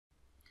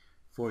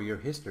For your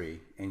history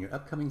and your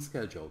upcoming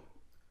schedule,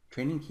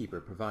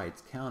 TrainingKeeper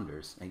provides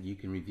calendars that you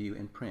can review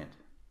and print.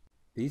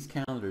 These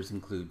calendars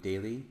include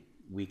daily,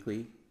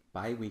 weekly,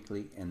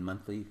 bi-weekly, and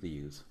monthly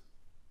views.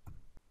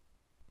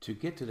 To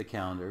get to the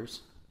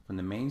calendars, from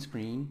the main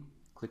screen,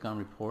 click on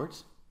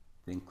Reports,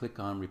 then click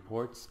on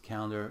Reports,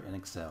 Calendar, and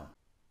Excel.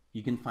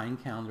 You can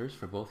find calendars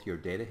for both your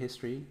data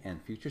history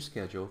and future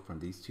schedule from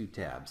these two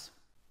tabs.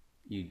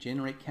 You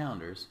generate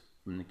calendars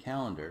from the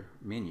Calendar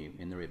menu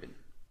in the ribbon.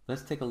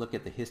 Let's take a look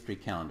at the History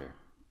calendar.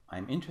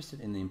 I'm interested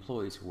in the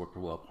employees who work for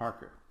Will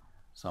Parker.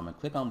 So I'm going to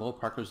click on Will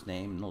Parker's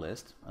name in the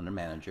list under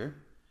Manager.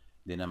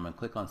 Then I'm going to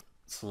click on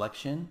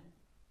Selection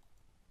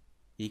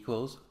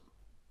equals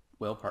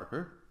Will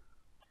Parker.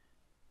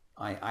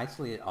 I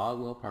isolated all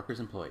Will Parker's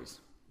employees.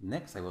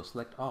 Next, I will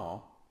select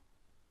all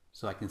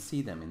so I can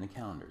see them in the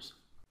calendars.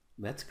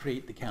 Let's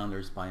create the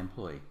calendars by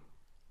employee.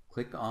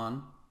 Click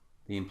on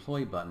the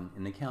Employee button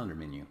in the Calendar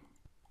menu.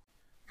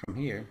 From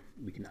here,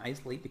 we can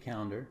isolate the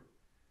calendar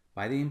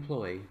by the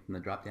employee from the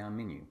drop-down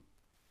menu.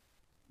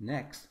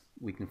 Next,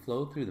 we can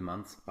flow through the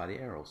months by the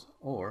arrows,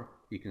 or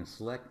you can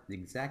select the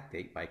exact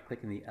date by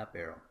clicking the up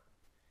arrow.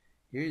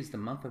 Here is the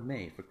month of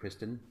May for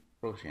Kristen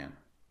Brochan.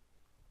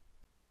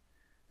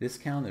 This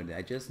calendar that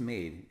I just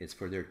made is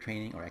for their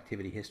training or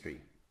activity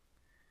history.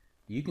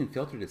 You can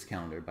filter this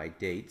calendar by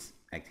dates,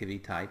 activity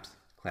types,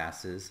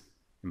 classes,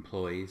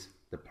 employees,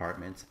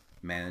 departments,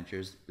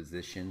 managers,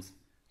 positions,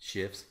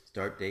 shifts,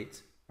 start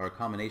dates, or a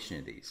combination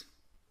of these.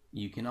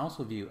 You can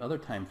also view other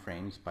time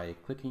frames by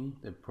clicking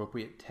the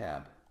appropriate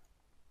tab.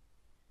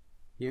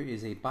 Here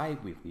is a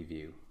bi-weekly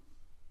view.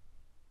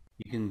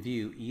 You can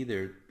view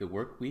either the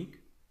work week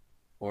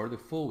or the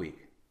full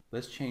week.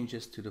 Let's change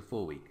this to the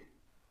full week.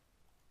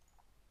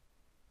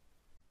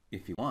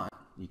 If you want,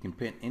 you can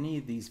print any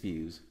of these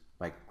views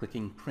by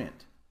clicking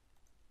Print.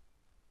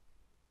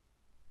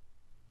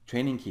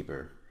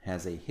 TrainingKeeper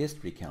has a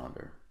history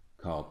calendar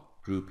called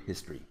Group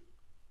History.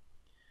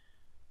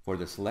 For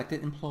the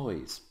selected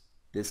employees,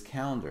 this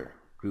calendar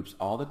groups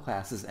all the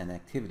classes and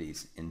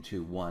activities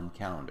into one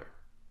calendar.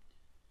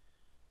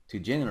 To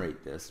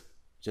generate this,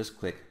 just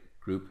click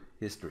Group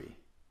History.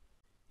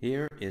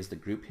 Here is the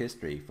group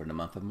history for the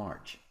month of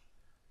March.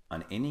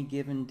 On any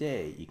given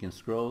day, you can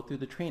scroll through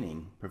the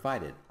training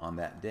provided on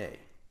that day.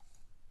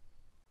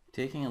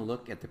 Taking a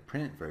look at the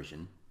printed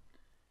version,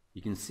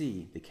 you can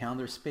see the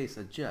calendar space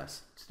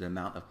adjusts to the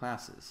amount of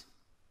classes.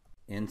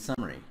 In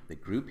summary, the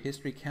group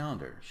history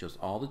calendar shows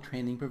all the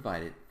training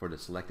provided for the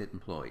selected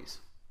employees.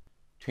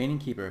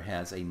 TrainingKeeper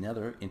has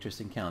another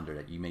interesting calendar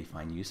that you may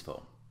find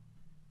useful.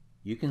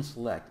 You can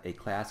select a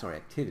class or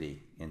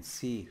activity and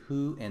see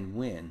who and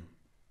when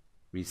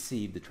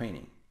received the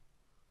training.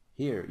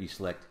 Here you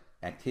select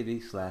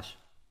Activity/Class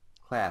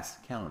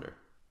Calendar.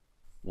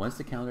 Once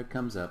the calendar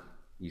comes up,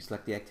 you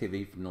select the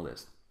activity from the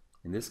list.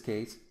 In this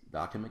case,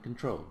 Document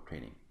Control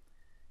Training.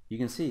 You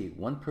can see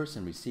one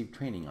person received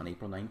training on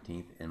April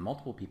 19th and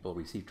multiple people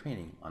received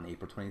training on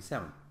April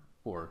 27th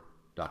for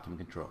Document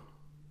Control.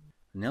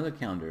 Another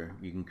calendar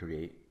you can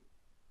create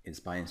is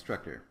by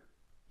instructor.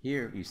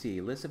 Here you see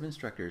a list of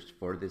instructors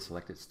for the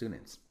selected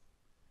students.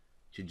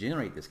 To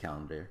generate this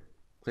calendar,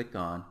 click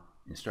on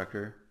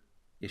Instructor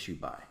Issue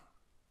By.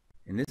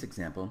 In this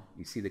example,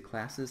 you see the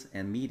classes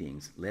and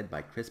meetings led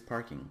by Chris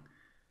Parking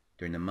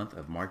during the month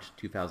of March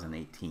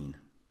 2018.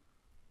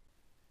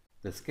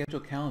 The schedule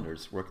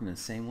calendars work in the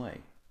same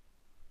way,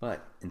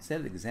 but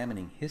instead of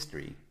examining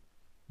history,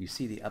 you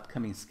see the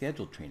upcoming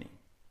scheduled training.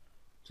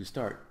 To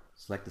start,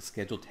 select the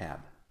Schedule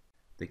tab.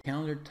 The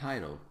calendar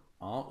title,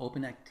 All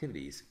Open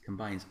Activities,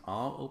 combines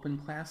all open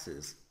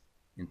classes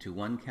into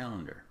one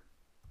calendar.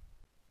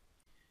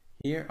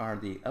 Here are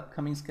the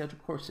upcoming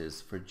scheduled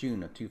courses for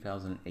June of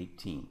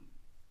 2018.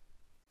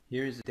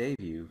 Here is the day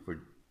view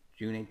for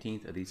June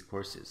 18th of these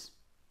courses.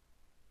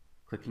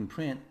 Clicking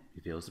Print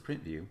reveals the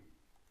print view.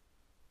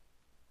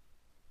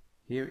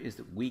 Here is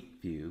the week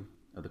view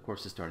of the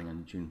courses starting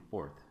on June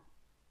 4th.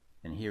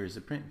 And here is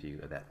the print view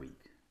of that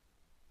week.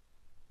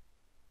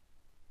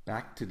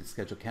 Back to the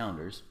schedule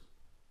calendars,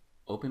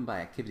 Open by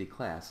Activity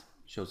class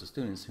shows the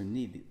students who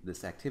need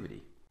this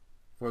activity.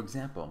 For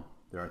example,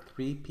 there are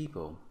 3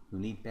 people who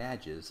need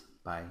badges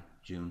by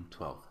June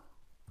 12th.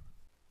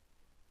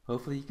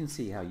 Hopefully you can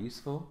see how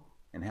useful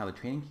and how the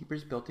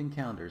TrainingKeeper's built-in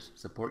calendars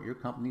support your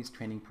company's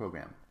training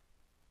program.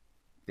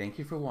 Thank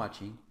you for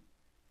watching,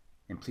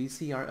 and please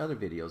see our other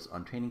videos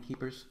on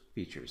TrainingKeeper's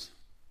features.